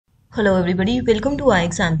Hello everybody, welcome to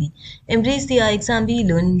iExamB. Embrace the iExamB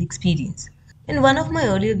learning experience. In one of my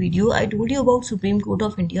earlier video, I told you about Supreme Court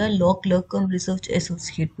of India Law Clerk-cum-Research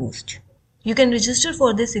Associate post. You can register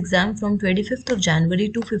for this exam from 25th of January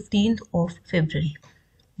to 15th of February.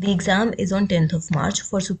 The exam is on 10th of March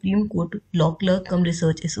for Supreme Court Law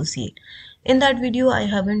Clerk-cum-Research Associate. In that video, I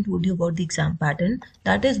haven't told you about the exam pattern.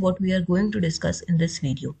 That is what we are going to discuss in this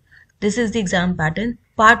video. This is the exam pattern.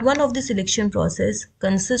 Part 1 of the selection process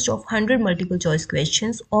consists of 100 multiple choice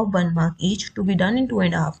questions of 1 mark each to be done in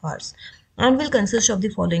 2.5 hours and will consist of the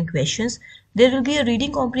following questions. There will be a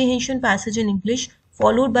reading comprehension passage in English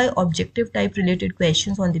followed by objective type related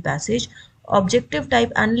questions on the passage, objective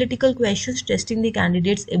type analytical questions testing the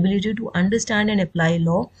candidate's ability to understand and apply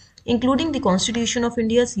law, including the Constitution of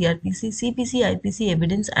India, CRPC, CPC, IPC,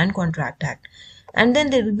 Evidence and Contract Act. And then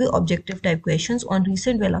there will be objective type questions on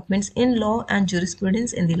recent developments in law and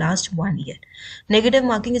jurisprudence in the last 1 year. Negative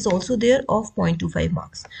marking is also there of 0.25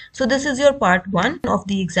 marks. So this is your part 1 of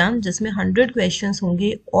the exam जिसमें 100 questions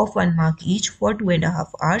होंगे of 1 mark each for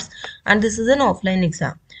 2.5 hours and this is an offline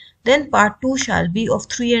exam. Then part 2 shall be of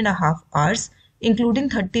 3.5 hours including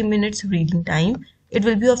 30 minutes reading time. It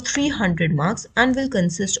will be of 300 marks and will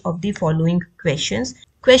consist of the following questions.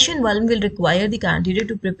 Question 1 will require the candidate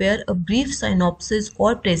to prepare a brief synopsis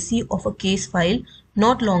or précis of a case file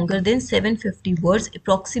not longer than 750 words,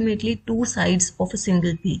 approximately 2 sides of a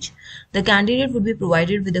single page. The candidate would be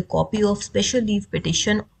provided with a copy of special leave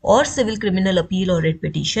petition or civil criminal appeal or writ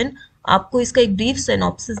petition. आपको इसका एक brief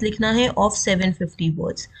synopsis लिखना है of 750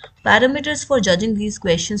 words. Parameters for judging these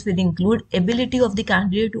questions will include ability of the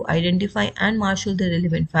candidate to identify and marshal the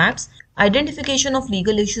relevant facts, identification of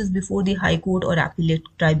legal issues before the High Court or Appellate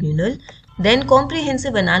Tribunal, then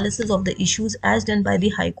comprehensive analysis of the issues as done by the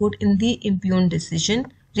High Court in the impugned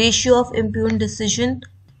decision, ratio of impugned decision,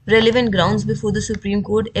 relevant grounds before the Supreme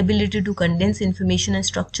Court, ability to condense information and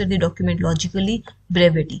structure the document logically,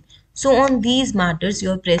 brevity. So on these matters,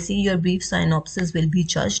 your précis, your brief synopsis will be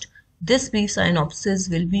judged. This brief synopsis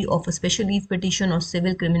will be of a special leave petition or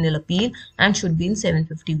civil criminal appeal and should be in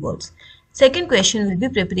 750 words. Second question will be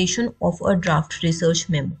preparation of a draft research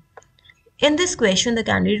memo. In this question, the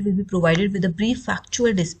candidate will be provided with a brief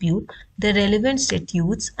factual dispute, the relevant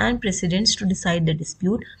statutes and precedents to decide the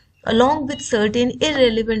dispute, along with certain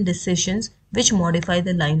irrelevant decisions which modify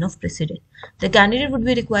the line of precedent. The candidate would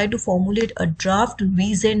be required to formulate a draft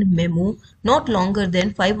reasoned memo not longer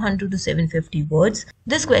than 500 to 750 words.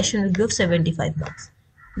 This question will be of 75 marks.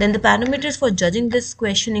 Then the parameters for judging this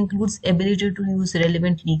question includes ability to use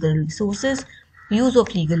relevant legal resources, use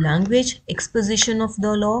of legal language, exposition of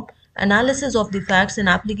the law, analysis of the facts and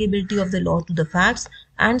applicability of the law to the facts,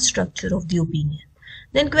 and structure of the opinion.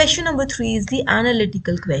 Then question number 3 is the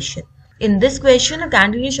analytical question. In this question, a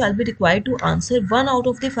candidate shall be required to answer 1 out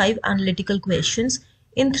of the 5 analytical questions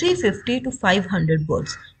in 350 to 500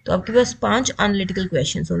 words. तो आपके पास 5 analytical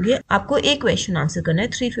questions होंगे. आपको एक question answer करना है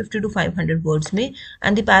 350 to 500 words में.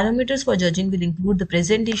 And the parameters for judging will include the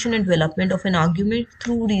presentation and development of an argument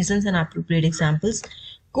through reasons and appropriate examples,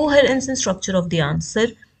 coherence and structure of the answer,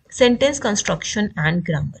 sentence construction and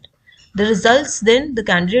grammar. The results then, the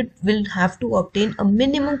candidate will have to obtain a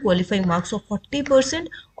minimum qualifying marks of 40%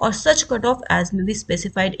 or such cutoff as may be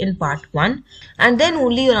specified in part 1, and then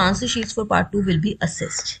only your answer sheets for part 2 will be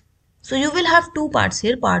assessed. So you will have 2 parts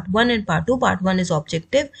here, part 1 and part 2. Part 1 is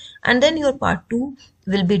objective and then your part 2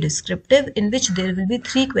 will be descriptive, in which there will be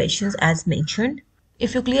 3 questions as mentioned.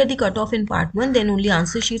 If you clear the cutoff in part 1, then only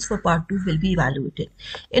answer sheets for part 2 will be evaluated.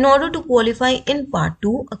 In order to qualify in part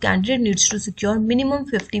 2, a candidate needs to secure minimum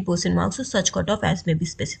 50% marks of such cutoff as may be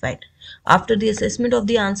specified. After the assessment of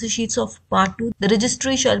the answer sheets of part 2, the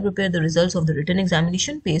registry shall prepare the results of the written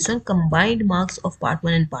examination based on combined marks of part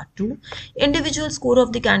 1 and part 2. Individual score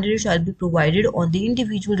of the candidate shall be provided on the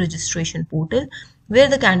individual registration portal where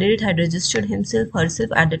the candidate had registered herself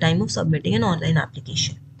at the time of submitting an online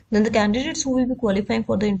application. Then the candidates who will be qualifying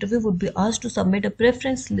for the interview would be asked to submit a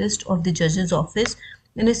preference list of the judge's office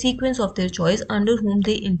in a sequence of their choice under whom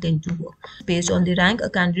they intend to work. Based on the rank, a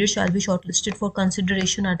candidate shall be shortlisted for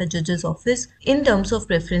consideration at a judge's office in terms of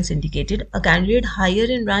preference indicated. A candidate higher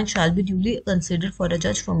in rank shall be duly considered for a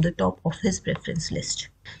judge from the top of his preference list.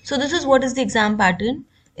 So this is what is the exam pattern.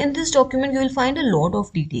 In this document, you will find a lot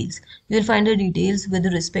of details. You will find the details with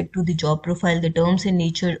respect to the job profile, the terms and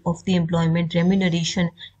nature of the employment, remuneration,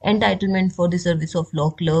 entitlement for the service of law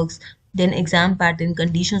clerks, then exam pattern,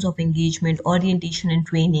 conditions of engagement, orientation and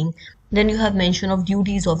training. Then you have mention of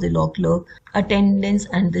duties of the law clerk, attendance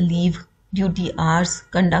and the leave, duty hours,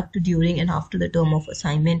 conduct during and after the term of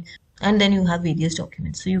assignment, and then you have various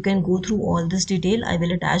documents. So you can go through all this detail. I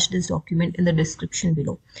will attach this document in the description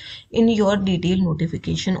below. In your detailed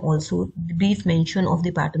notification also, the brief mention of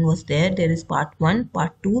the pattern was there. There is part 1,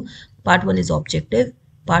 part 2. Part 1 is objective,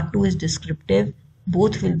 part 2 is descriptive.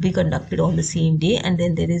 Both will be conducted on the same day, and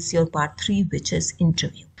then there is your part 3, which is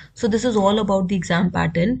interview. So this is all about the exam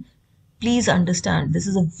pattern. Please understand, this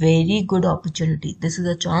is a very good opportunity. This is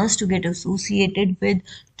a chance to get associated with,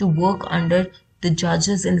 to work under the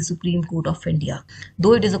judges in the Supreme Court of India.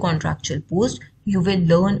 Though it is a contractual post, you will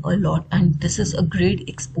learn a lot, and this is a great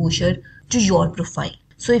exposure to your profile.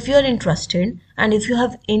 So if you are interested and if you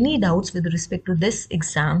have any doubts with respect to this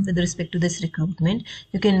exam, with respect to this recruitment,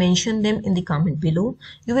 you can mention them in the comment below.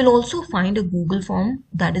 You will also find a Google form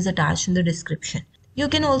that is attached in the description. You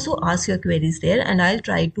can also ask your queries there, and I'll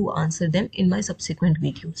try to answer them in my subsequent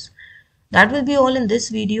videos. That will be all in this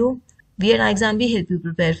video. We at iExamB help you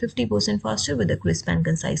prepare 50% faster with a crisp and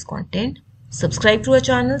concise content. Subscribe to our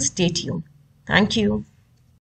channel. Stay tuned. Thank you.